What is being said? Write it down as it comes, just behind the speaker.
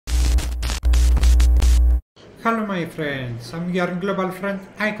Hello my friends, I'm your global friend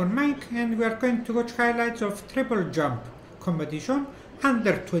Icon Mike and we are going to watch highlights of triple jump competition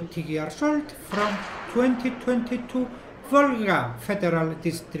under 20 years old from 2022 Volga Federal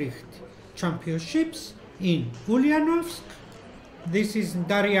District Championships in Ulyanovsk. This is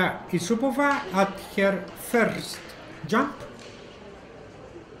Dariya ISUPOVA at her first jump.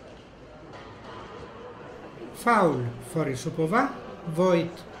 Foul for ISUPOVA, void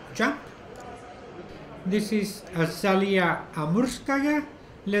jump. This is Azaliya AMURSKAYA.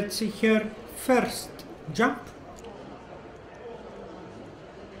 Let's see her first jump.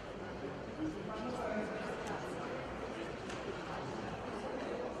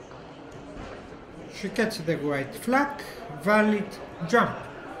 She gets the white flag, valid jump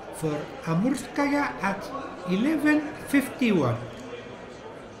for AMURSKAYA at 11:51.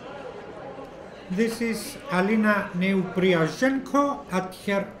 This is Alina NEUPRIAZHENKO at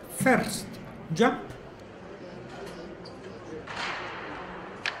her first jump.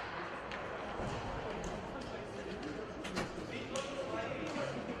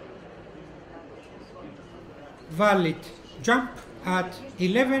 Valid jump at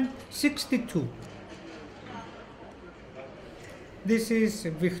 11:62. This is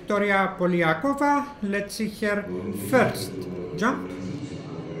Viktoriya POLYAKOVA. Let's see her first jump.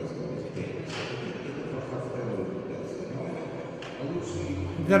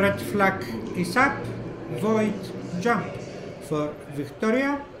 The red flag is up, void jump for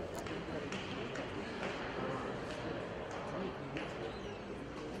Viktoriya.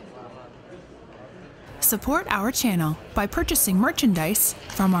 Support our channel by purchasing merchandise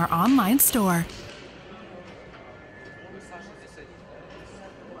from our online store.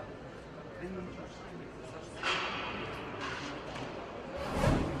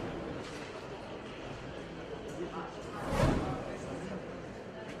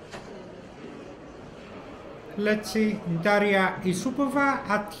 Let's see Dariya ISUPOVA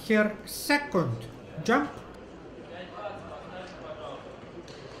at her second jump.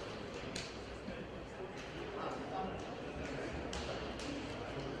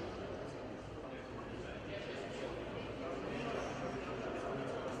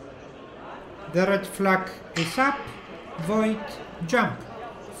 The red flag is up, void jump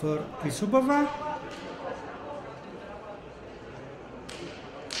for ISUPOVA.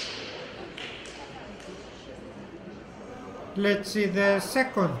 Let's see the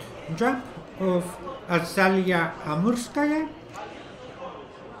second jump of Azaliya AMURSKAYA.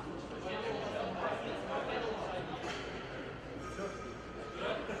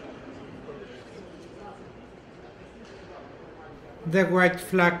 The white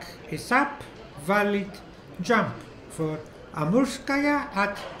flag is up, valid jump for AMURSKAYA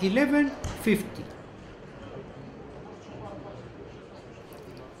at 11:50.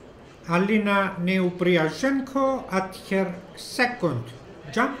 Alina NEUPRIAZHENKO at her second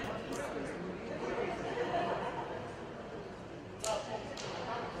jump.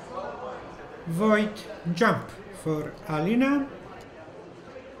 Void jump for Alina.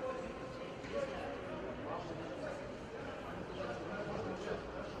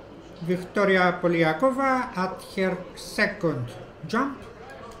 Viktoriya POLYAKOVA at her second jump.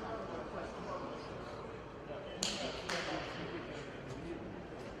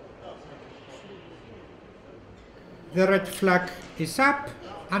 The red flag is up,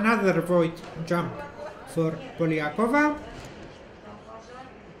 another void jump for Polyakova.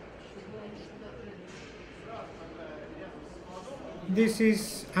 This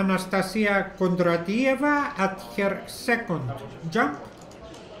is Anastasia KONDRATYEVA at her second jump.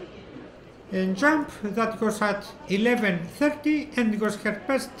 A jump that goes at 11:30 and was her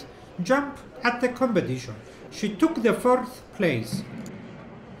best jump at the competition. She took the fourth place.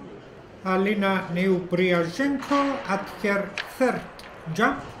 Alina NEUPRIAZHENKO at her third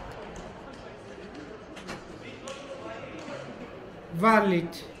jump. Valid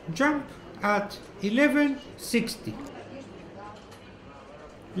jump at 11:60.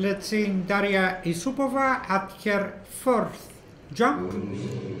 Let's see Dariya ISUPOVA at her fourth jump.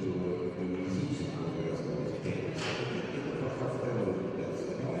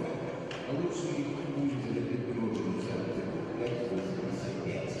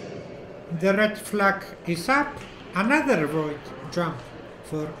 The red flag is up, another void jump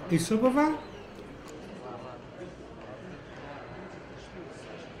for ISUPOVA.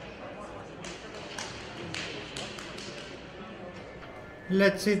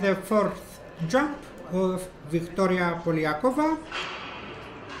 Let's see the fourth jump of Viktoriya POLYAKOVA.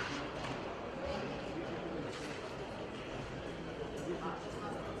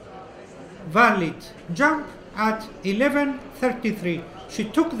 Valid jump at 11:33. She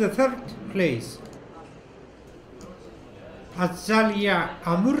took the third place. Azaliya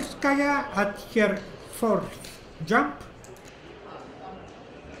AMURSKAYA at her fourth jump.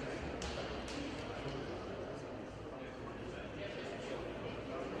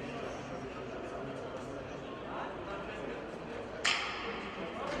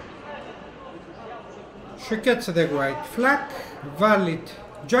 She gets the white flag, valid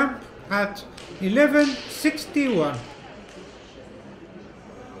jump at 11:61.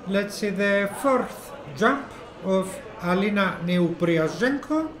 Let's see the fourth jump of Alina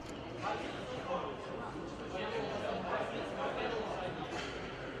NEUPRIAZHENKO.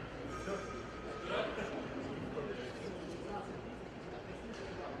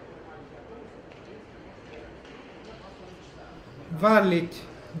 Valid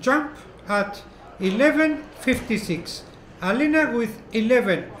jump at 11:56. Alina with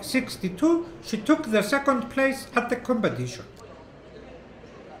 11:62, she took the second place at the competition.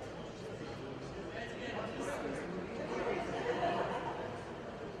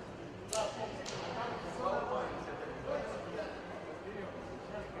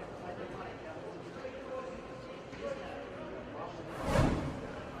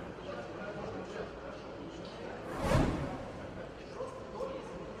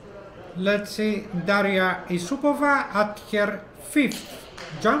 Let's see Dariya ISUPOVA at her fifth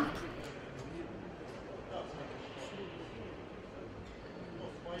jump.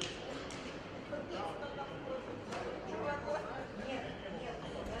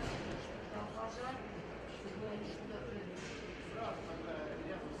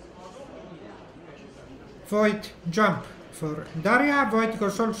 Void jump for Dariya. Void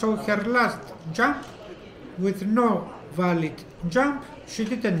was also her last jump with no valid jump. She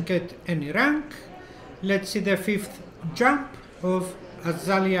didn't get any rank. Let's see the fifth jump of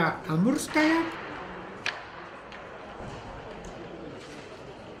Azaliya AMURSKAYA.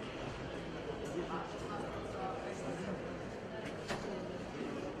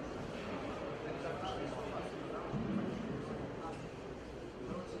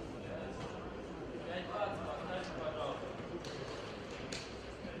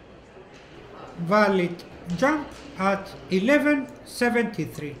 Valid jump at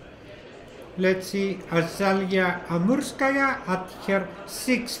 11:73. Let's see Azaliya AMURSKAYA at her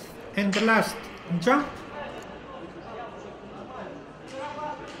sixth and last jump.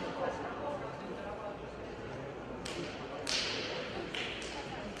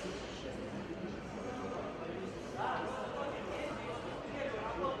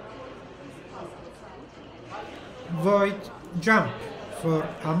 Void jump for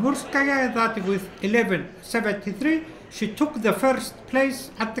AMURSKAYA, that with 11:73 she took the first place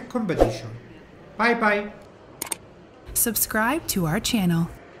at the competition. Bye bye. Subscribe to our channel.